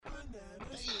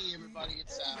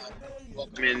It's Sal.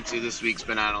 Welcome into this week's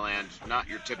Banana Land. Not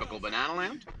your typical Banana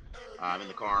Land. I'm in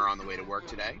the car on the way to work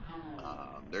today.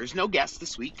 There's no guest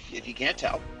this week, if you can't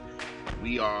tell.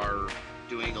 We are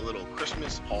doing a little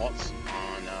Christmas pause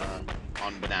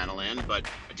on Banana Land, but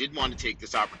I did want to take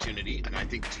this opportunity, and I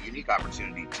think it's a unique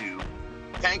opportunity to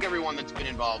thank everyone that's been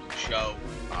involved in the show,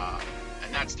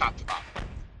 and that's top to bottom.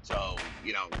 So,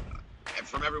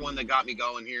 from everyone that got me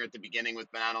going here at the beginning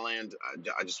with Banana Land,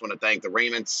 I just want to thank the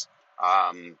Raymonts,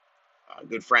 um,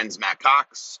 good friends Matt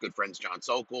Cox, good friends John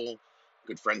Sokol,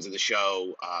 good friends of the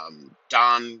show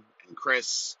Don and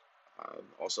Chris,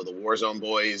 also the Warzone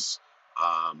boys.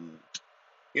 Um,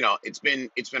 it's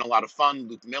been a lot of fun.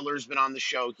 Luke Miller's been on the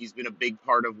show. He's been a big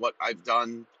part of what I've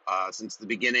done since the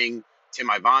beginning. Tim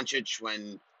Ivanchich,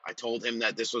 when I told him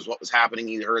that this was what was happening,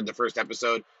 he heard the first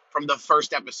episode. From the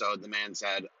first episode, the man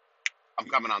said, I'm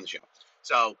coming on the show.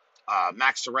 So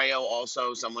Max Sorreo,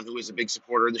 also someone who is a big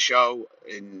supporter of the show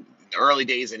in the early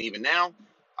days and even now.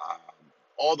 Uh,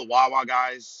 all the Wawa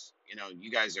guys,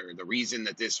 you guys are the reason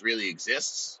that this really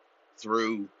exists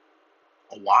through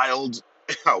a wild,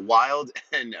 a wild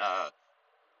and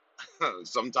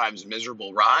sometimes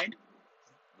miserable ride.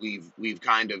 We've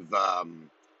kind of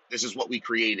this is what we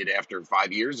created after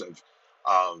 5 years of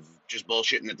just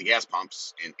bullshitting at the gas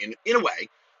pumps in a way.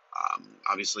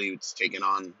 Obviously, it's taken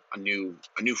on a new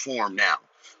form now,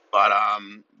 but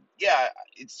yeah,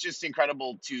 it's just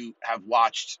incredible to have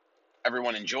watched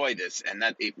everyone enjoy this, and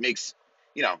that it makes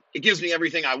it gives me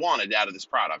everything I wanted out of this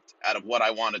product, out of what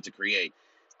I wanted to create.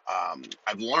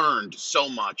 I've learned so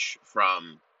much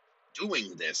from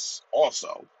doing this,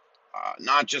 also,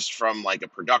 not just from like a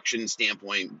production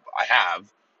standpoint.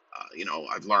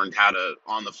 I've learned how to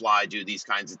on the fly do these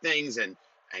kinds of things and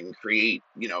create,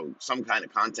 some kind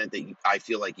of content that I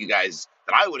feel like you guys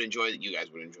that I would enjoy, that you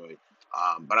guys would enjoy.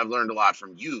 But I've learned a lot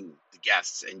from you, the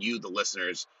guests, and you, the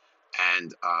listeners,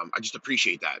 and I just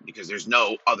appreciate that because there's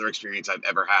no other experience I've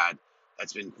ever had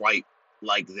that's been quite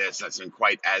like this. That's been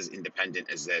quite as independent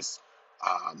as this.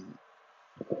 Um,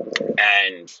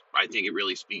 and I think it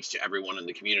really speaks to everyone in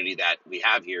the community that we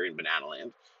have here in Banana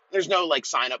Land. There's no like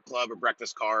sign up club or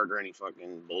breakfast card or any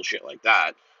fucking bullshit like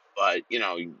that. But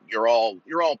you're all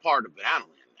part of Banana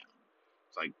Land now.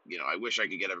 It's like, I wish I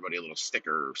could get everybody a little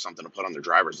sticker or something to put on their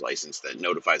driver's license that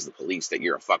notifies the police that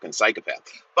you're a fucking psychopath.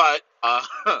 But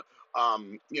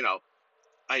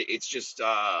it's just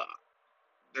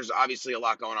there's obviously a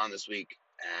lot going on this week,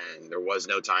 and there was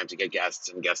no time to get guests,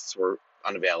 and guests were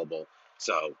unavailable.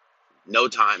 So no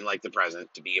time like the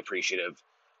present to be appreciative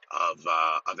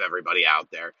of everybody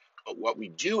out there. But what we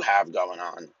do have going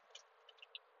on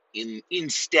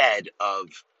instead of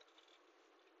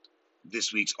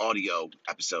this week's audio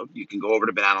episode, you can go over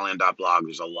to bananaland.blog.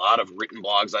 There's a lot of written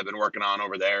blogs I've been working on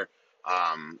over there.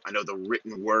 I know the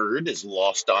written word is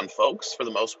lost on folks for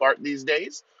the most part these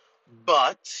days,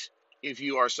 but if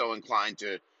you are so inclined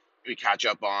to maybe catch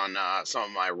up on some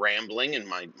of my rambling and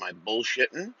my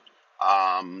bullshitting,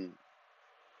 um,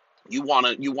 you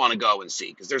wanna go and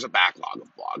see, because there's a backlog of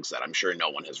blogs that I'm sure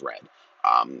no one has read.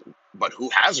 But who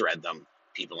has read them?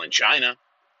 People in China.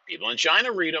 People in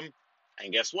China read them,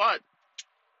 and guess what?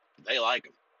 They like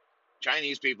them.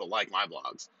 Chinese people like my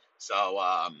blogs. So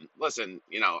listen,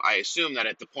 I assume that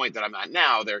at the point that I'm at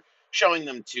now, they're showing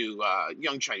them to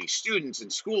young Chinese students in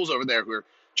schools over there who are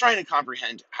trying to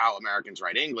comprehend how Americans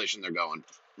write English, and they're going,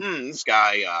 this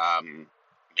guy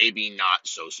maybe not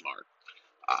so smart.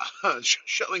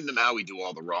 Showing them how we do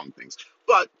all the wrong things.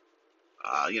 But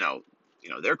uh, you know,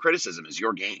 their criticism is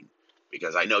your game,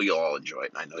 because I know you'll all enjoy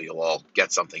it, and I know you'll all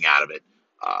get something out of it.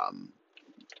 Um,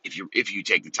 if you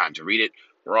take the time to read it.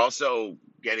 We're also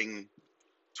getting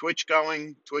Twitch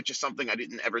going. Twitch is something I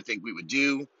didn't ever think we would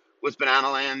do with Banana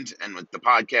Land and with the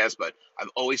podcast, but I've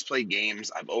always played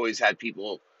games. I've always had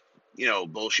people,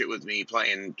 bullshit with me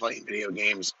playing video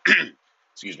games.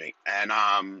 Excuse me.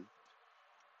 And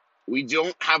we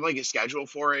don't have like a schedule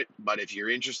for it, but if you're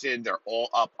interested, they're all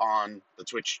up on the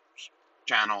Twitch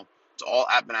channel. It's all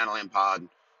at Banana Land Pod.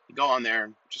 You go on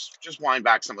there, just wind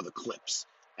back some of the clips,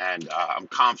 and I'm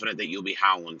confident that you'll be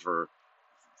howling for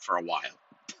a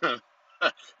while.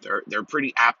 They're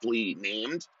pretty aptly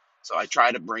named, so I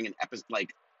try to bring an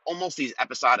like almost these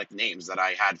episodic names that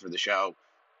I had for the show,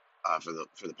 for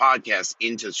the podcast,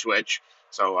 into Twitch.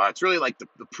 So it's really like the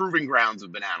proving grounds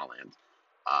of Banana Land.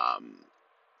 Um,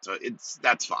 so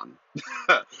that's fun.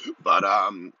 But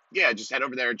yeah, just head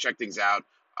over there and check things out.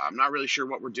 I'm not really sure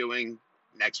what we're doing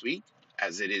next week,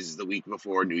 as it is the week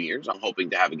before New Year's. I'm hoping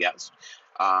to have a guest.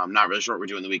 I'm not really sure what we're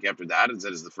doing the week after that, as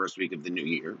that is the first week of the new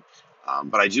year.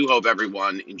 But I do hope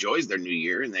everyone enjoys their new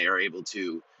year and they are able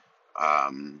to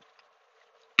um,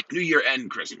 New Year and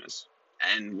Christmas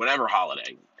and whatever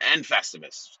holiday and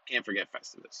Festivus. Can't forget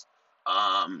Festivus.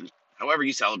 Um, However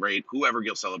you celebrate, whoever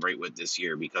you'll celebrate with this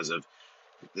year because of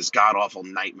this god awful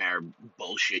nightmare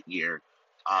bullshit year.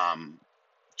 Um,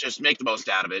 just make the most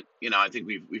out of it. I think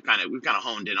we've kind of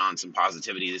honed in on some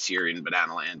positivity this year in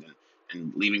Banana Land,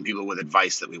 and leaving people with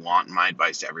advice that we want. And my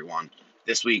advice to everyone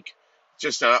this week,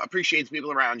 just appreciate the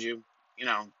people around you. You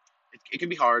know, it can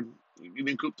be hard. You've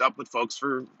been cooped up with folks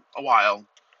for a while,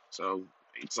 so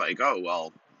it's like, oh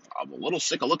well, I'm a little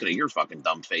sick of looking at your fucking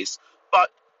dumb face.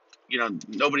 But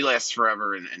nobody lasts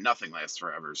forever, and nothing lasts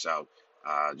forever. So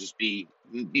just be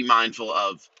mindful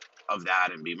of that,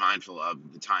 and be mindful of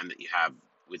the time that you have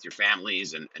with your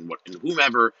families, and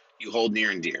whomever you hold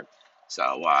near and dear.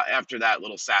 So after that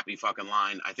little sappy fucking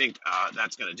line, I think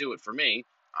that's gonna do it for me.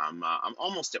 I'm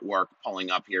almost at work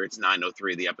pulling up here. It's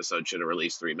 9:03. The episode should have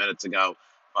released 3 minutes ago.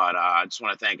 But I just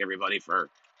want to thank everybody for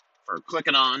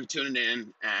clicking on, tuning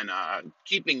in, and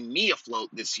keeping me afloat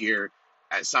this year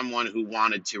as someone who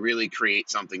wanted to really create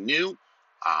something new.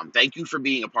 Thank you for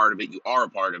being a part of it. You are a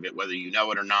part of it, whether you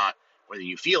know it or not, whether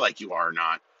you feel like you are or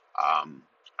not. Um,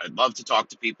 I'd love to talk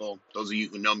to people. Those of you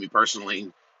who know me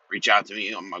personally, reach out to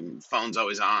me. My phone's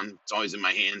always on, it's always in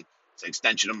my hand. It's an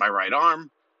extension of my right arm.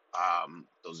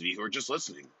 Those of you who are just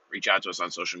listening, reach out to us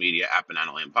on social media at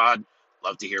Banana Land Pod.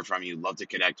 Love to hear from you. Love to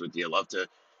connect with you. Love to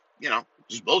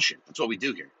just bullshit. That's what we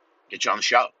do here. Get you on the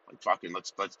show. Like fucking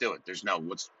let's do it. There's no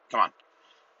what's come on.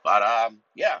 But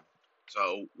yeah.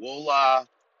 So we'll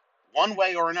one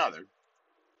way or another,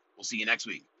 we'll see you next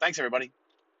week. Thanks everybody.